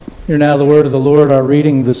Hear now the word of the Lord. Our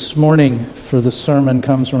reading this morning for the sermon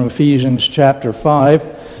comes from Ephesians chapter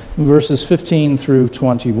 5, verses 15 through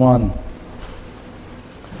 21.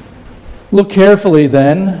 Look carefully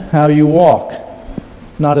then how you walk,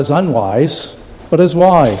 not as unwise, but as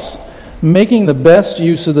wise, making the best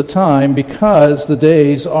use of the time because the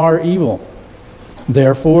days are evil.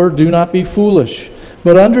 Therefore do not be foolish,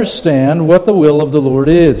 but understand what the will of the Lord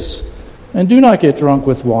is. And do not get drunk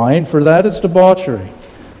with wine, for that is debauchery,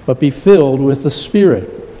 but be filled with the Spirit,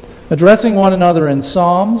 addressing one another in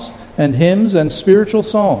psalms and hymns and spiritual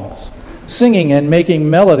songs, singing and making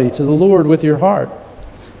melody to the Lord with your heart,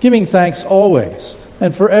 giving thanks always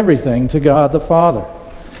and for everything to God the Father,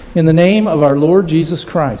 in the name of our Lord Jesus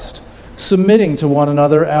Christ, submitting to one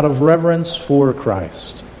another out of reverence for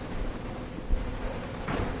Christ.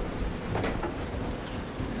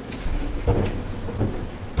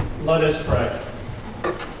 Let us pray.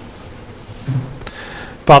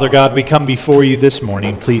 Father God, we come before you this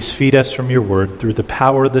morning. Please feed us from your word through the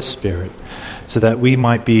power of the Spirit so that we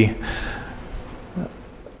might be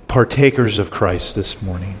partakers of Christ this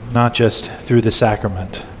morning, not just through the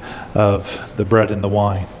sacrament of the bread and the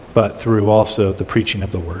wine, but through also the preaching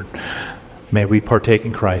of the word. May we partake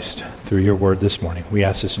in Christ through your word this morning. We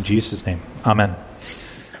ask this in Jesus' name. Amen.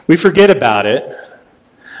 We forget about it,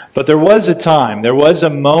 but there was a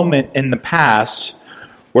moment in the past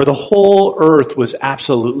where the whole earth was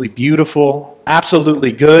absolutely beautiful,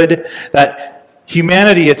 absolutely good, that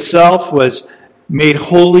humanity itself was made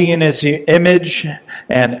holy in his image,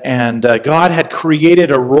 and God had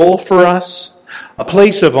created a role for us, a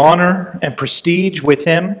place of honor and prestige with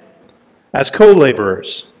him as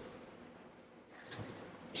co-laborers.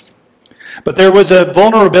 But there was a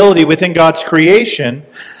vulnerability within God's creation,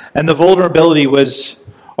 and the vulnerability was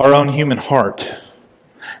our own human heart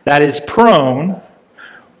that is prone,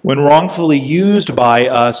 when wrongfully used by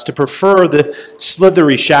us, to prefer the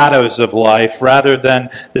slithery shadows of life rather than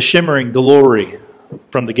the shimmering glory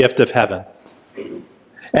from the gift of heaven.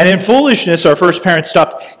 And in foolishness, our first parents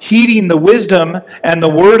stopped heeding the wisdom and the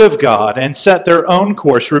word of God and set their own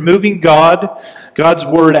course, removing God's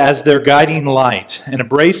word as their guiding light and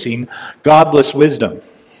embracing godless wisdom.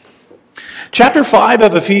 Chapter 5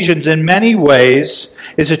 of Ephesians, in many ways,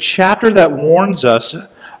 is a chapter that warns us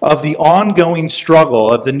of the ongoing struggle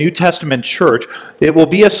of the New Testament church. It will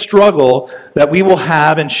be a struggle that we will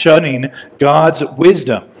have in shunning God's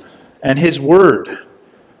wisdom and his word.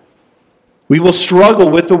 We will struggle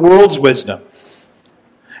with the world's wisdom.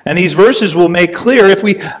 And these verses will make clear, if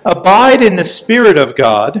we abide in the Spirit of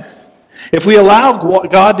God, if we allow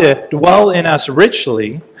God to dwell in us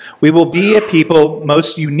richly, we will be a people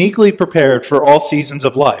most uniquely prepared for all seasons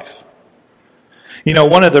of life. You know,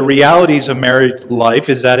 one of the realities of married life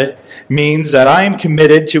is that it means that I am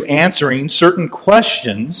committed to answering certain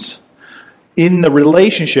questions in the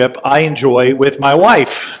relationship I enjoy with my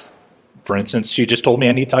wife. For instance, she just told me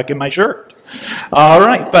I need to tuck in my shirt. All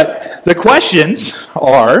right, but the questions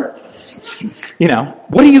are,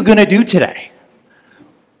 what are you going to do today?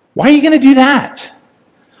 Why are you going to do that?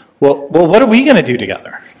 Well, what are we going to do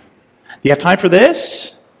together? Do you have time for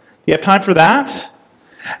this? Do you have time for that?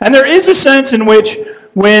 And there is a sense in which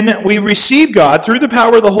when we receive God through the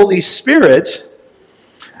power of the Holy Spirit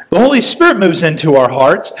moves into our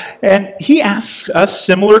hearts and he asks us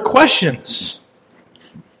similar questions.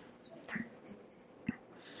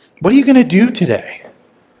 What are you going to do today,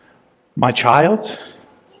 my child?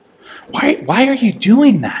 Why are you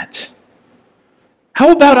doing that?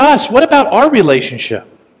 How about us? What about our relationship?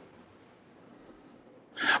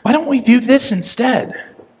 Why don't we do this instead?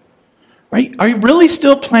 Right? Are you really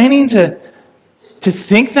still planning to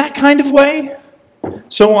think that kind of way?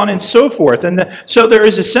 So on and so forth. And so there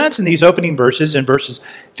is a sense in these opening verses, in verses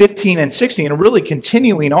 15 and 16, and really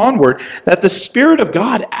continuing onward, that the Spirit of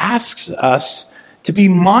God asks us to be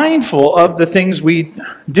mindful of the things we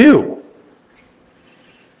do.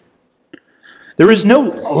 There is no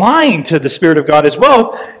lying to the Spirit of God as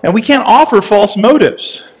well, and we can't offer false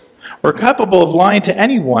motives. We're capable of lying to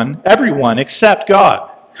everyone except God.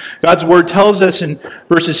 God's word tells us in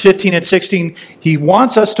verses 15 and 16, he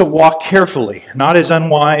wants us to walk carefully, not as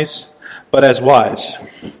unwise, but as wise.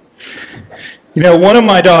 One of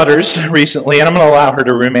my daughters recently, and I'm going to allow her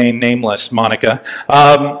to remain nameless, Monica,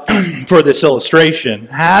 for this illustration,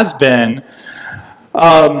 has been,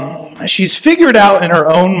 she's figured out in her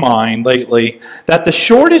own mind lately that the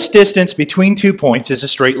shortest distance between 2 points is a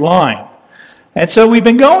straight line. And so we've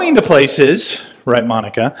been going to places, right,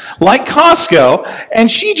 Monica, like Costco, and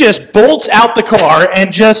she just bolts out the car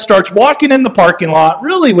and just starts walking in the parking lot,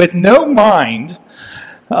 really with no mind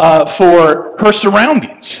for her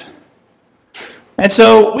surroundings. And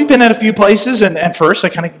so we've been at a few places, and at first I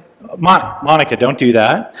kind of, Monica, don't do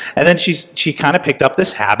that. And then she kind of picked up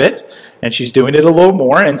this habit, and she's doing it a little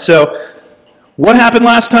more. And so what happened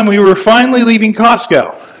last time we were finally leaving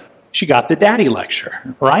Costco? She got the daddy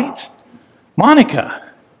lecture, right? Monica,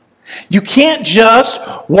 you can't just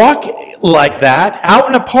walk like that out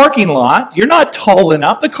in a parking lot. You're not tall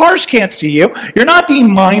enough. The cars can't see you. You're not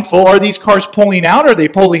being mindful. Are these cars pulling out? Are they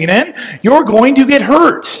pulling in? You're going to get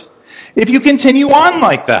hurt if you continue on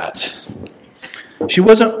like that. She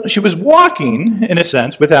was walking, in a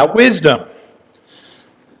sense, without wisdom.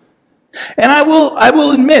 And I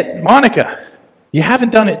will admit, Monica, you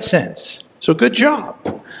haven't done it since. So good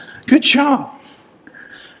job. Good job.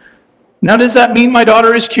 Now, does that mean my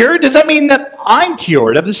daughter is cured? Does that mean that I'm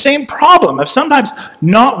cured of the same problem of sometimes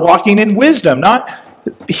not walking in wisdom, not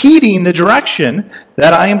heeding the direction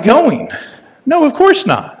that I am going? No, of course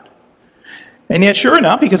not. And yet, sure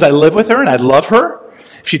enough, because I live with her and I love her,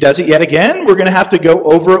 if she does it yet again, we're going to have to go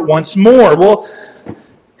over it once more. Well,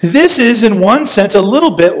 this is, in one sense, a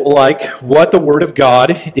little bit like what the Word of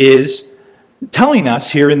God is telling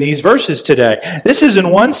us here in these verses today. This is,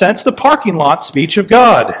 in one sense, the parking lot speech of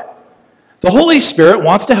God. The Holy Spirit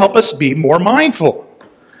wants to help us be more mindful.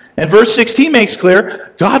 And verse 16 makes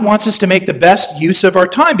clear, God wants us to make the best use of our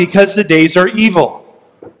time because the days are evil.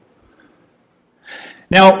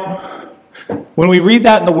 Now, when we read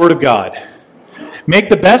that in the Word of God, make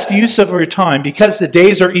the best use of your time because the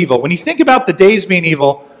days are evil. When you think about the days being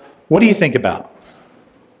evil, what do you think about?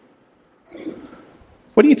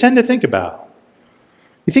 What do you tend to think about?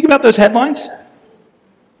 You think about those headlines?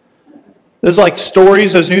 Those like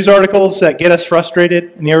stories, those news articles that get us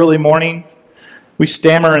frustrated in the early morning. We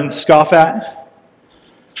stammer and scoff at.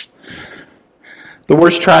 The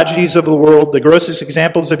worst tragedies of the world, the grossest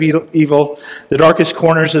examples of evil, the darkest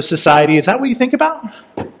corners of society. Is that what you think about?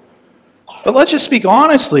 But let's just speak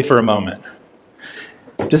honestly for a moment.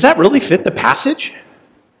 Does that really fit the passage?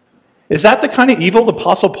 Is that the kind of evil the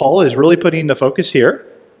Apostle Paul is really putting into focus here?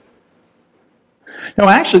 No,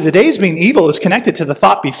 actually, the days being evil is connected to the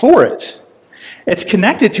thought before it. It's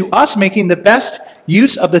connected to us making the best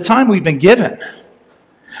use of the time we've been given.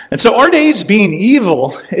 And so our days being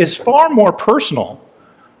evil is far more personal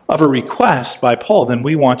of a request by Paul than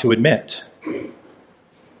we want to admit.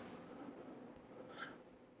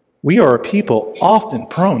 We are a people often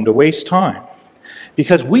prone to waste time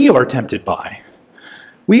because we are tempted by,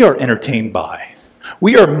 we are entertained by,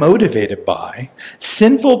 we are motivated by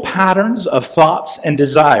sinful patterns of thoughts and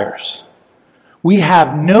desires. We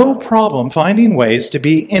have no problem finding ways to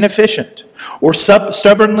be inefficient or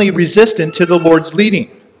stubbornly resistant to the Lord's leading.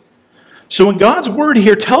 So when God's word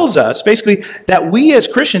here tells us basically that we as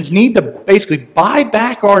Christians need to basically buy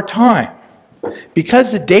back our time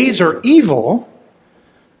because the days are evil,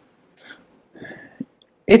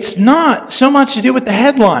 it's not so much to do with the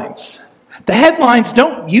headlines. The headlines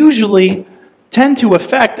don't usually tend to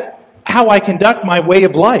affect how I conduct my way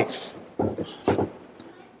of life.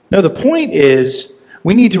 No, the point is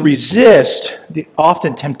we need to resist the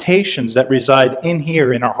often temptations that reside in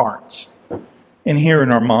here in our hearts, in here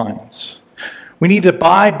in our minds. We need to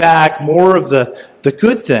buy back more of the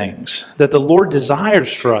good things that the Lord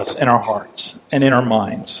desires for us in our hearts and in our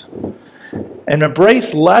minds, and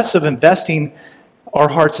embrace less of investing our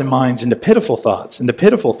hearts and minds into pitiful thoughts, into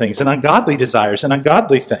pitiful things, and ungodly desires and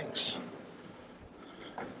ungodly things.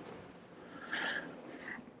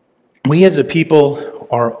 We as a people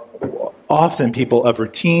are often people of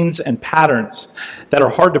routines and patterns that are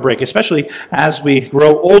hard to break, especially as we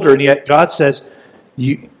grow older, and yet God says,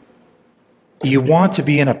 you want to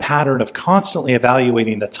be in a pattern of constantly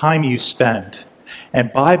evaluating the time you spend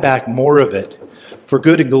and buy back more of it for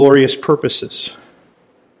good and glorious purposes.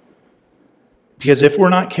 Because if we're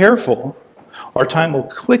not careful, our time will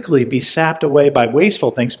quickly be sapped away by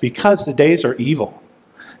wasteful things because the days are evil.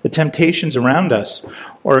 The temptations around us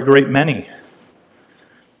are a great many.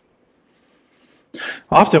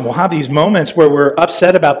 Often we'll have these moments where we're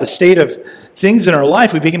upset about the state of things in our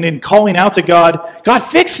life. We begin calling out to God, God,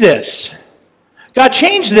 fix this. God,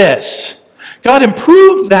 change this. God,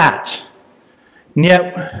 improve that. And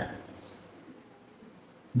yet,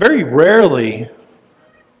 very rarely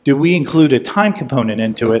do we include a time component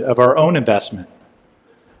into it of our own investment.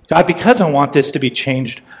 God, because I want this to be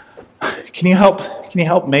changed, can you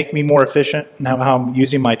help make me more efficient in how I'm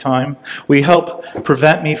using my time? Will you help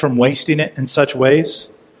prevent me from wasting it in such ways?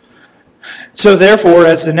 So therefore,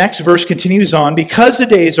 as the next verse continues on, because the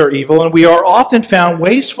days are evil and we are often found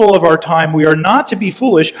wasteful of our time, we are not to be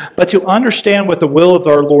foolish, but to understand what the will of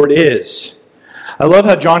our Lord is. I love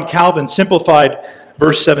how John Calvin simplified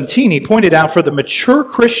verse 17. He pointed out for the mature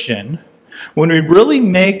Christian, when we really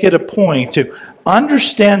make it a point to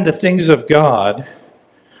understand the things of God,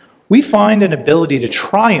 we find an ability to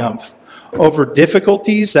triumph over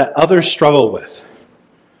difficulties that others struggle with.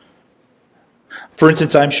 For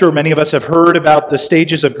instance, I'm sure many of us have heard about the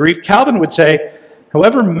stages of grief. Calvin would say,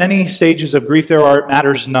 however many stages of grief there are, it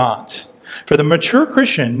matters not. For the mature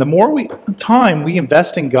Christian, the more time we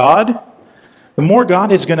invest in God, the more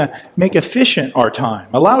God is going to make efficient our time,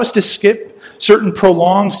 allow us to skip certain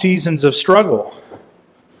prolonged seasons of struggle.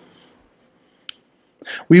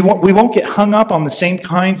 We won't get hung up on the same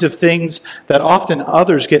kinds of things that often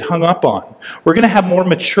others get hung up on. We're going to have more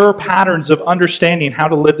mature patterns of understanding how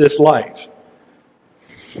to live this life.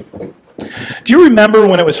 Do you remember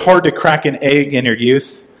when it was hard to crack an egg in your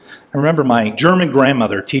youth? I remember my German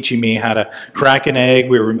grandmother teaching me how to crack an egg.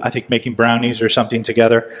 We were, I think, making brownies or something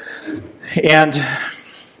together. And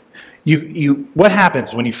what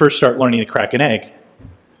happens when you first start learning to crack an egg?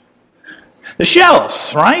 The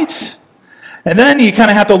shells, right? And then you kind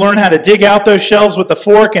of have to learn how to dig out those shells with the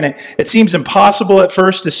fork, and it seems impossible at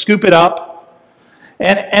first to scoop it up.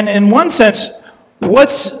 And in one sense,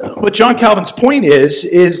 what John Calvin's point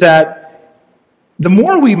is that the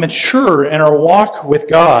more we mature in our walk with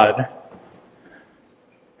God,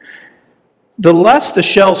 the less the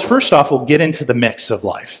shells, first off, will get into the mix of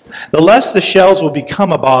life. The less the shells will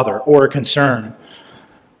become a bother or a concern.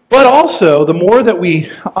 But also, the more that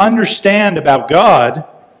we understand about God,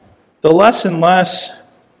 the less and less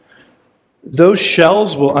those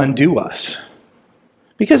shells will undo us.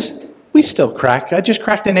 Because we still crack. I just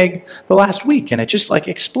cracked an egg the last week, and it just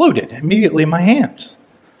exploded immediately in my hand.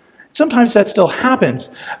 Sometimes that still happens,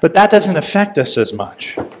 but that doesn't affect us as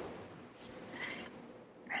much.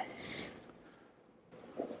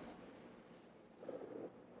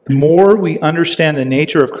 The more we understand the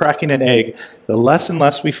nature of cracking an egg, the less and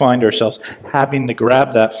less we find ourselves having to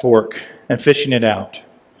grab that fork and fishing it out.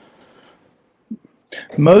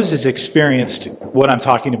 Moses experienced what I'm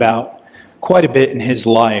talking about quite a bit in his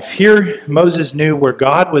life. Here, Moses knew where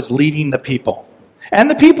God was leading the people. And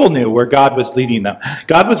the people knew where God was leading them.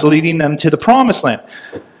 God was leading them to the promised land.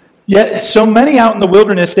 Yet, so many out in the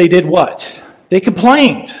wilderness, they did what? They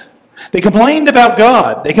complained. They complained about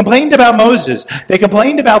God. They complained about Moses. They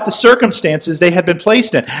complained about the circumstances they had been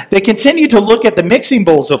placed in. They continued to look at the mixing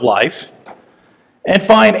bowls of life and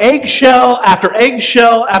find eggshell after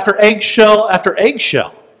eggshell after eggshell after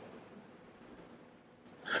eggshell.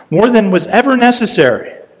 More than was ever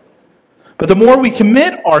necessary. But the more we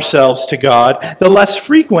commit ourselves to God, the less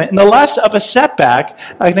frequent and the less of a setback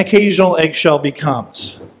an occasional eggshell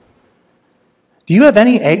becomes. Do you have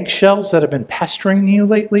any eggshells that have been pestering you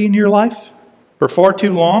lately in your life for far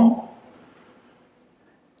too long?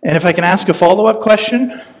 And if I can ask a follow-up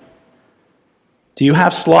question, do you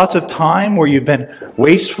have slots of time where you've been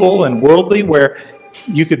wasteful and worldly, where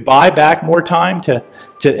you could buy back more time to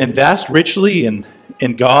invest richly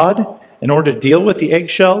in God in order to deal with the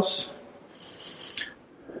eggshells?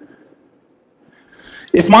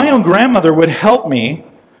 If my own grandmother would help me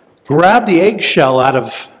grab the eggshell out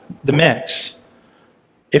of the mix,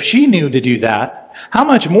 if she knew to do that, how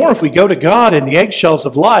much more if we go to God in the eggshells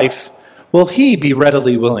of life, will He be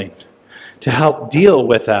readily willing to help deal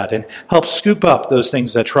with that and help scoop up those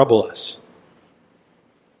things that trouble us?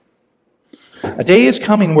 A day is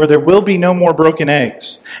coming where there will be no more broken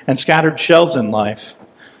eggs and scattered shells in life.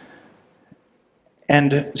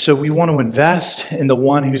 And so we want to invest in the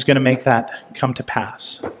one who's going to make that come to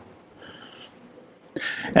pass.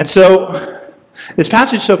 And so this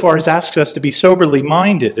passage so far has asked us to be soberly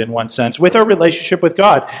minded, in one sense, with our relationship with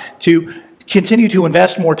God, to continue to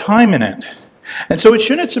invest more time in it. And so it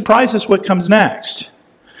shouldn't surprise us what comes next.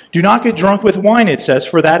 Do not get drunk with wine, it says,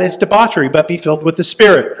 for that is debauchery, but be filled with the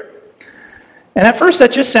Spirit. And at first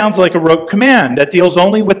that just sounds like a rote command that deals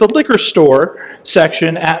only with the liquor store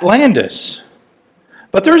section at Landis.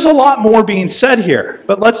 But there's a lot more being said here.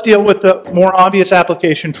 But let's deal with the more obvious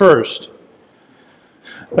application first.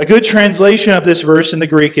 A good translation of this verse in the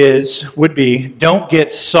Greek would be, don't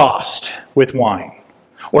get sauced with wine,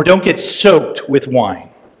 or don't get soaked with wine.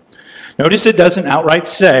 Notice it doesn't outright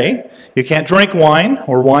say you can't drink wine,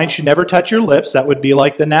 or wine should never touch your lips. That would be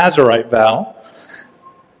like the Nazirite vow.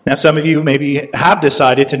 Now, some of you maybe have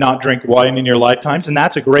decided to not drink wine in your lifetimes, and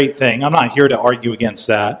that's a great thing. I'm not here to argue against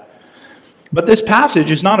that. But this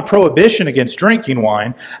passage is not a prohibition against drinking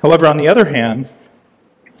wine. However, on the other hand,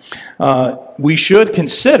 we should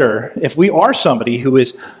consider, if we are somebody who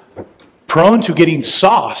is prone to getting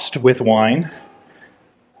sauced with wine,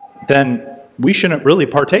 then we shouldn't really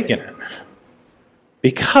partake in it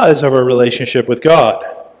because of our relationship with God.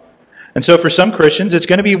 And so for some Christians, it's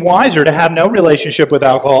going to be wiser to have no relationship with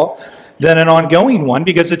alcohol than an ongoing one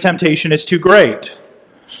because the temptation is too great.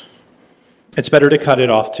 It's better to cut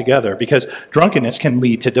it off together because drunkenness can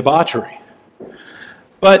lead to debauchery.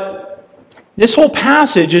 But this whole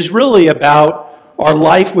passage is really about our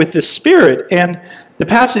life with the Spirit. And the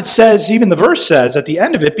passage says, even the verse says at the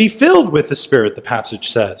end of it, be filled with the Spirit, the passage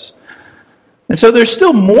says. And so there's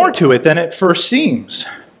still more to it than it first seems.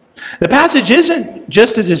 The passage isn't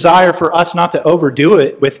just a desire for us not to overdo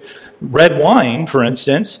it with red wine, for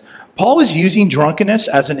instance. Paul is using drunkenness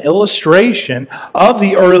as an illustration of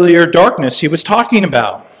the earlier darkness he was talking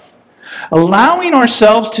about. Allowing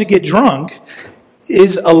ourselves to get drunk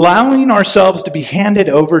is allowing ourselves to be handed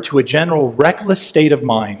over to a general reckless state of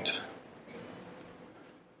mind.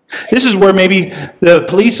 This is where maybe the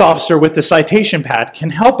police officer with the citation pad can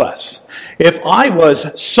help us. If I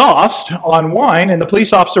was sauced on wine and the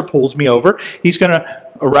police officer pulls me over, he's going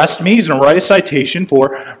to arrest me, he's going to write a citation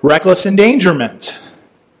for reckless endangerment.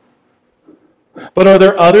 But are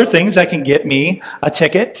there other things that can get me a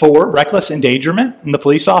ticket for reckless endangerment in the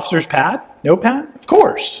police officer's pad? Notepad? Of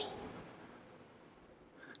course.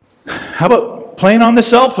 How about playing on the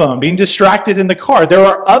cell phone, being distracted in the car? There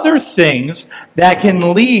are other things that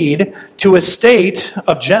can lead to a state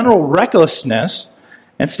of general recklessness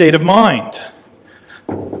and state of mind.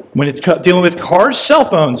 When it's dealing with cars, cell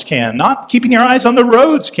phones can. Not keeping your eyes on the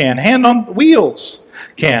roads can. Hand on the wheels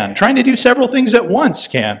can. Trying to do several things at once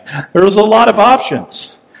can. There's a lot of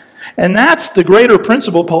options. And that's the greater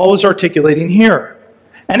principle Paul is articulating here.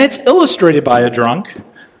 And it's illustrated by a drunk,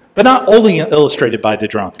 but not only illustrated by the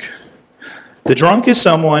drunk. The drunk is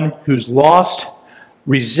someone who's lost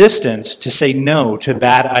resistance to say no to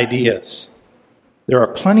bad ideas. There are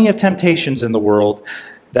plenty of temptations in the world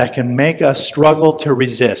that can make us struggle to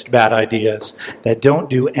resist bad ideas that don't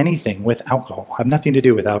do anything with alcohol, have nothing to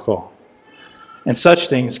do with alcohol. And such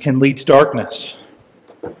things can lead to darkness.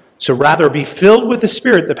 So rather be filled with the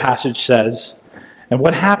Spirit, the passage says. And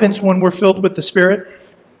what happens when we're filled with the Spirit?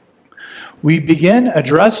 We begin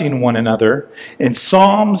addressing one another in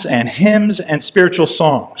psalms and hymns and spiritual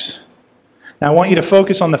songs. Now I want you to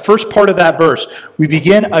focus on the first part of that verse. We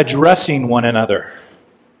begin addressing one another.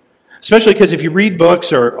 Especially because if you read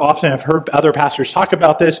books or often have heard other pastors talk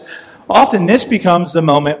about this, often this becomes the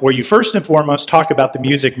moment where you first and foremost talk about the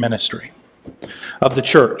music ministry of the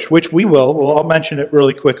church, which we will. We'll all mention it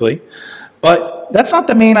really quickly. But that's not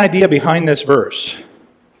the main idea behind this verse.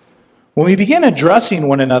 When we begin addressing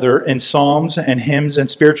one another in psalms and hymns and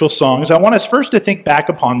spiritual songs, I want us first to think back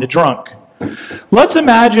upon the drunk. Let's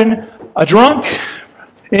imagine a drunk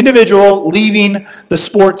individual leaving the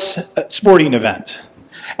sporting event,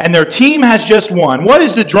 and their team has just won. What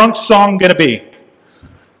is the drunk song going to be?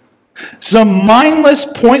 Some mindless,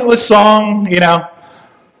 pointless song,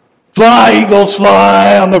 fly, Eagles,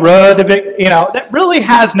 fly on the road to victory, that really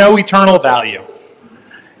has no eternal value.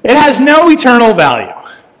 It has no eternal value.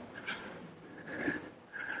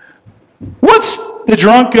 What's the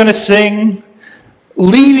drunk going to sing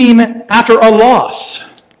leaving after a loss?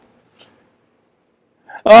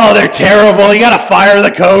 Oh, they're terrible. You got to fire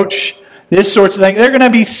the coach. This sorts of thing. They're going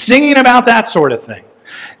to be singing about that sort of thing.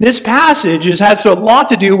 This passage has a lot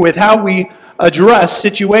to do with how we address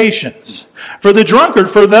situations. For the drunkard,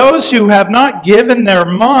 for those who have not given their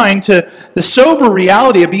mind to the sober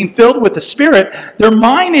reality of being filled with the Spirit, their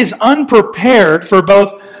mind is unprepared for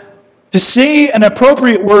both to say an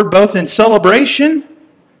appropriate word both in celebration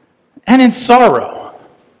and in sorrow.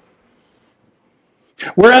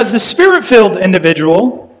 Whereas the Spirit-filled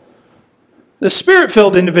individual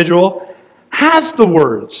has the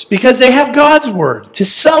words because they have God's word to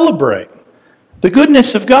celebrate the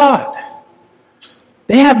goodness of God.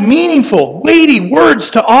 They have meaningful, weighty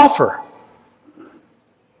words to offer.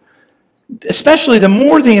 Especially the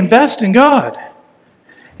more they invest in God.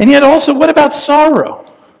 And yet also, what about sorrow?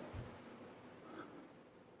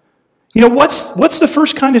 What's the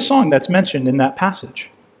first kind of song that's mentioned in that passage?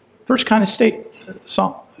 First kind of state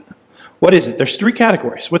song. What is it? There's 3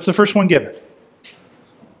 categories. What's the first one given?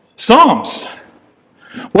 Psalms.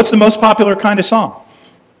 What's the most popular kind of song?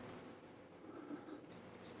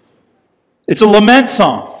 It's a lament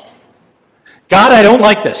song. God, I don't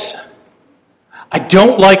like this. I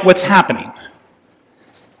don't like what's happening.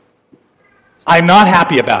 I'm not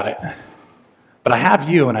happy about it. But I have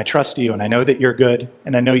you, and I trust you, and I know that you're good,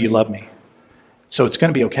 and I know you love me. So it's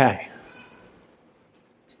going to be okay.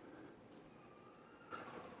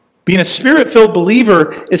 Being a Spirit-filled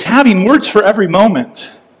believer is having words for every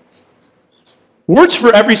moment. Words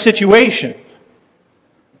for every situation.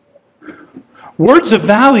 Words of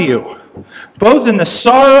value, both in the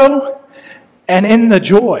sorrow and in the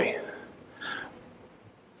joy.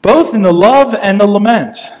 Both in the love and the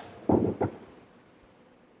lament.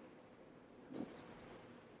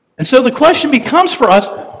 And so the question becomes for us,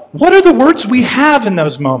 what are the words we have in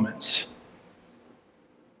those moments?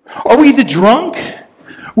 Are we the drunk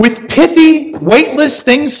with pithy, weightless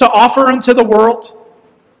things to offer unto the world?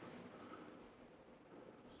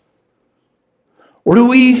 Or do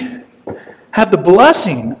we have the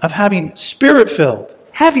blessing of having Spirit-filled,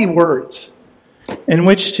 heavy words in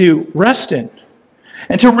which to rest in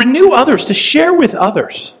and to renew others, to share with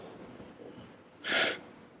others?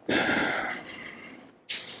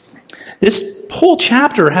 This whole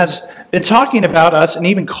chapter has been talking about us and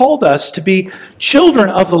even called us to be children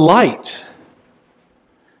of the light.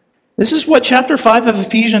 This is what chapter 5 of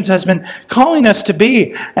Ephesians has been calling us to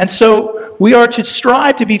be. And so we are to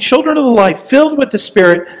strive to be children of the light, filled with the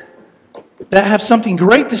Spirit, that have something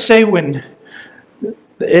great to say when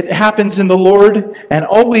it happens in the Lord, and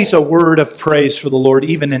always a word of praise for the Lord,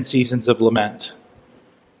 even in seasons of lament.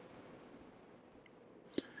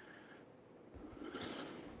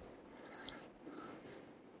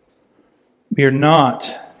 We are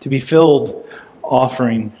not to be filled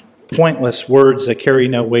offering pointless words that carry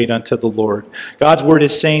no weight unto the Lord. God's word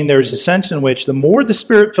is saying there is a sense in which the more the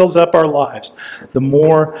Spirit fills up our lives, the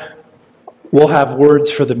more we'll have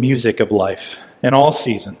words for the music of life in all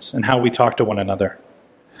seasons and how we talk to one another.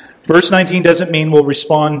 Verse 19 doesn't mean we'll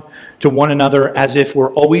respond to one another as if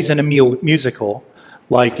we're always in a musical,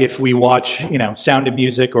 like if we watch, Sound of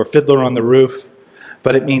Music or Fiddler on the Roof.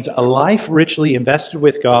 But it means a life richly invested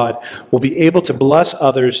with God will be able to bless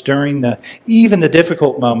others during even the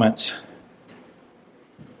difficult moments.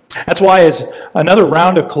 That's why as another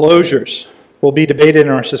round of closures will be debated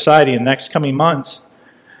in our society in the next coming months.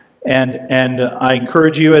 And I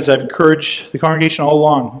encourage you, as I've encouraged the congregation all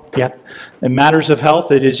along, in matters of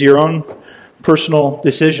health, it is your own personal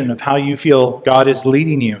decision of how you feel God is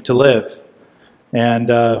leading you to live. And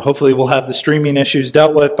hopefully we'll have the streaming issues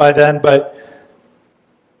dealt with by then, but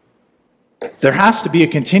there has to be a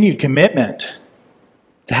continued commitment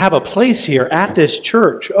to have a place here at this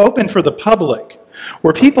church, open for the public,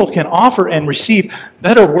 where people can offer and receive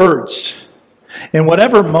better words in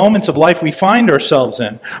whatever moments of life we find ourselves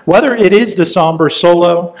in, whether it is the somber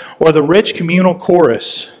solo or the rich communal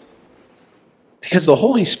chorus, because the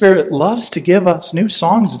Holy Spirit loves to give us new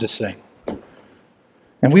songs to sing.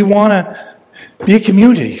 And we want to be a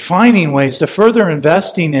community, finding ways to further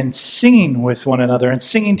investing in singing with one another and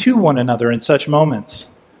singing to one another in such moments.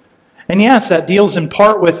 And yes, that deals in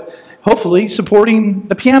part with hopefully supporting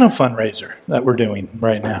the piano fundraiser that we're doing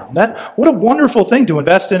right now. What a wonderful thing to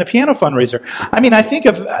invest in a piano fundraiser. I think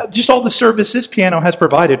of just all the services piano has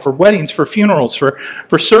provided for weddings, for funerals, for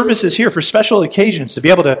services here, for special occasions, to be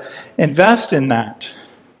able to invest in that.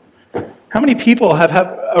 How many people have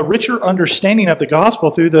a richer understanding of the gospel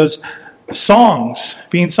through those songs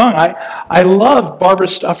being sung? I love, Barbara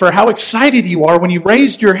Stuffer, how excited you are when you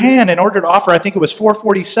raised your hand in order to offer, I think it was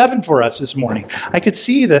 447 for us this morning. I could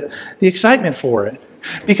see the excitement for it.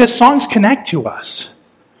 Because songs connect to us.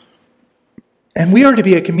 And we are to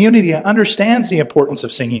be a community that understands the importance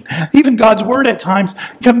of singing. Even God's word at times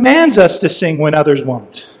commands us to sing when others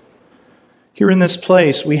won't. Here in this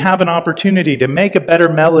place, we have an opportunity to make a better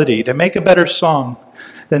melody, to make a better song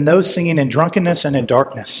than those singing in drunkenness and in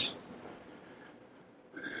darkness.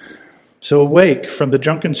 So awake from the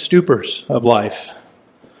drunken stupors of life.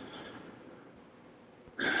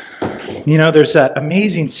 There's that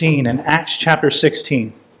amazing scene in Acts chapter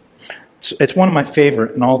 16. It's one of my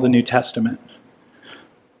favorite in all the New Testament.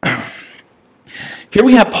 Here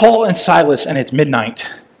we have Paul and Silas, and it's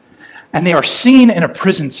midnight, and they are seen in a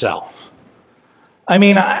prison cell.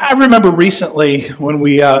 I remember recently when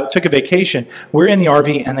we took a vacation, we're in the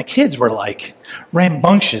RV, and the kids were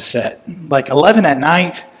rambunctious at 11 at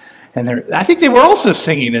night. And I think they were also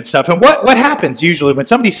singing and stuff. And what happens usually when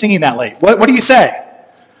somebody's singing that late? What do you say?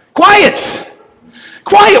 Quiet!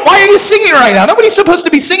 Quiet! Why are you singing right now? Nobody's supposed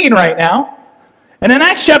to be singing right now. And in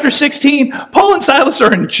Acts chapter 16, Paul and Silas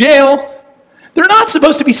are in jail. They're not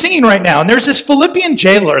supposed to be singing right now. And there's this Philippian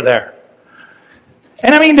jailer there.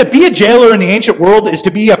 And to be a jailer in the ancient world is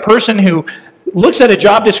to be a person who looks at a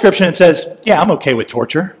job description and says, yeah, I'm okay with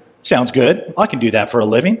torture. Sounds good. I can do that for a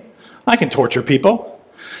living. I can torture people.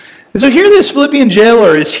 And so here this Philippian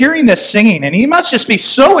jailer is hearing this singing, and he must just be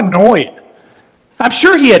so annoyed. I'm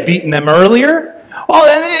sure he had beaten them earlier.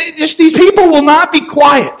 Just these people will not be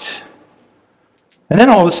quiet. And then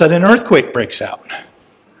all of a sudden an earthquake breaks out.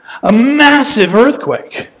 A massive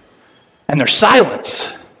earthquake. And there's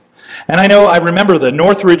silence. And I remember the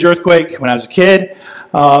Northridge earthquake when I was a kid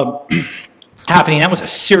happening. That was a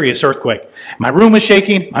serious earthquake. My room was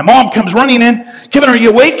shaking. My mom comes running in. Kevin, are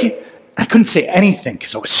you awake? I couldn't say anything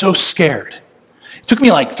because I was so scared. Took me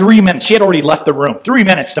like 3 minutes. She had already left the room. 3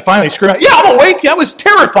 minutes to finally scream out, "Yeah, I'm awake." That was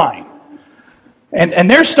terrifying. And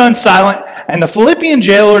they're stunned silent, and the Philippian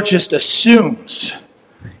jailer just assumes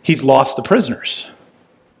he's lost the prisoners.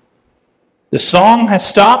 The song has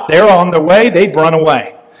stopped. They're on their way. They've run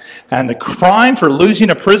away. And the crime for losing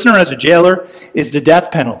a prisoner as a jailer is the death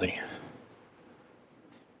penalty.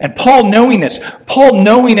 And Paul knowing this, Paul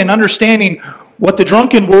knowing and understanding what the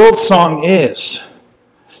drunken world song is,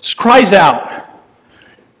 cries out,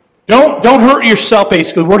 don't hurt yourself,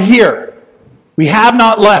 basically. We're here. We have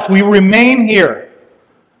not left. We remain here.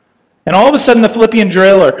 And all of a sudden, the Philippian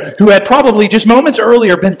jailer, who had probably just moments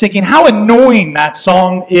earlier been thinking how annoying that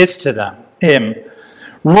song is to him,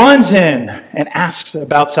 runs in and asks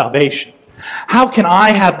about salvation. How can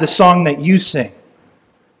I have the song that you sing?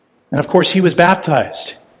 And of course, he was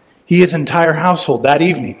baptized. His entire household that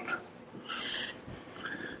evening.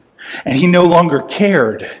 And he no longer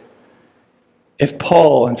cared if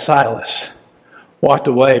Paul and Silas walked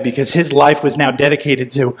away, because his life was now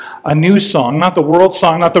dedicated to a new song, not the world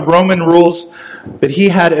song, not the Roman rules, but he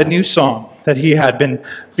had a new song that he had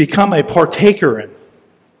become a partaker in.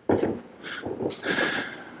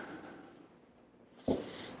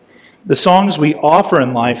 The songs we offer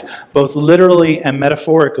in life, both literally and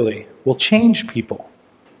metaphorically, will change people.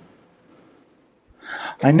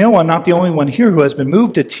 I know I'm not the only one here who has been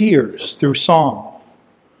moved to tears through song.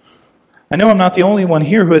 I know I'm not the only one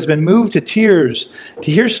here who has been moved to tears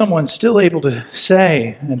to hear someone still able to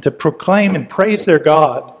say and to proclaim and praise their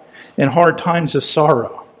God in hard times of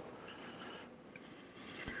sorrow.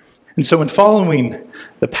 And so in following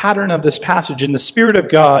the pattern of this passage in the Spirit of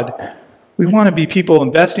God, we want to be people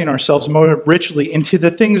investing ourselves more richly into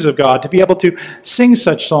the things of God, to be able to sing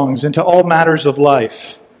such songs into all matters of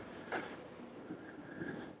life.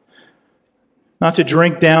 Not to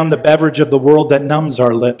drink down the beverage of the world that numbs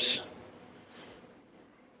our lips.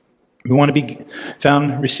 We want to be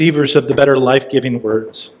found receivers of the better life-giving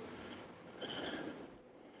words.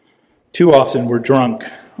 Too often we're drunk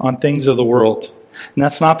on things of the world, and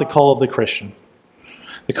that's not the call of the Christian.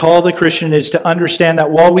 The call of the Christian is to understand that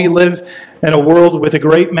while we live in a world with a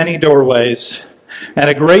great many doorways and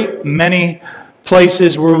a great many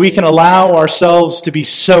places where we can allow ourselves to be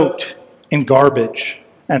soaked in garbage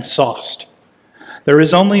and sauced, there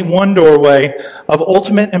is only one doorway of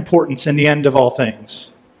ultimate importance in the end of all things.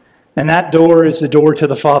 And that door is the door to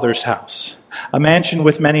the Father's house, a mansion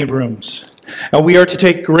with many rooms. And we are to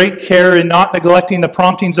take great care in not neglecting the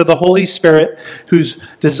promptings of the Holy Spirit, whose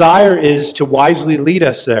desire is to wisely lead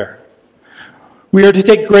us there. We are to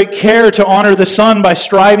take great care to honor the Son by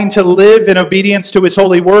striving to live in obedience to His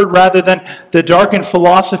holy word rather than the darkened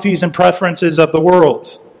philosophies and preferences of the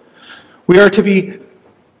world. We are to be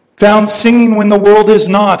found singing when the world is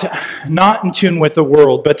not in tune with the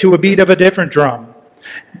world, but to a beat of a different drum.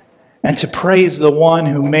 And to praise the one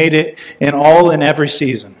who made it in all and every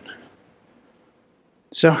season.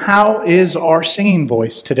 So how is our singing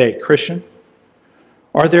voice today, Christian?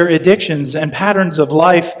 Are there addictions and patterns of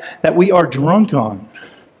life that we are drunk on,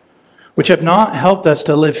 which have not helped us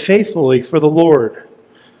to live faithfully for the Lord?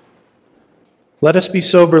 Let us be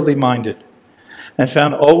soberly minded and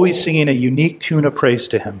found always singing a unique tune of praise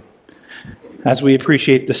to Him as we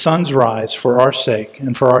appreciate the sun's rise for our sake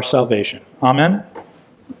and for our salvation. Amen.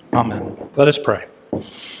 Amen. Let us pray.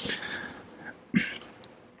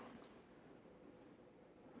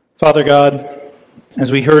 Father God,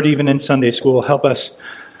 as we heard even in Sunday school, help us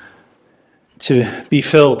to be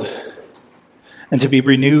filled and to be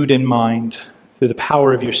renewed in mind through the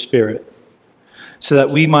power of your Spirit, so that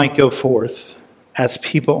we might go forth as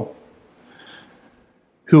people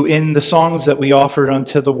who in the songs that we offered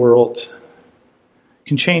unto the world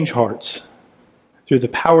can change hearts through the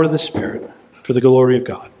power of the Spirit for the glory of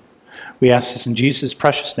God. We ask this in Jesus'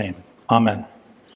 precious name. Amen.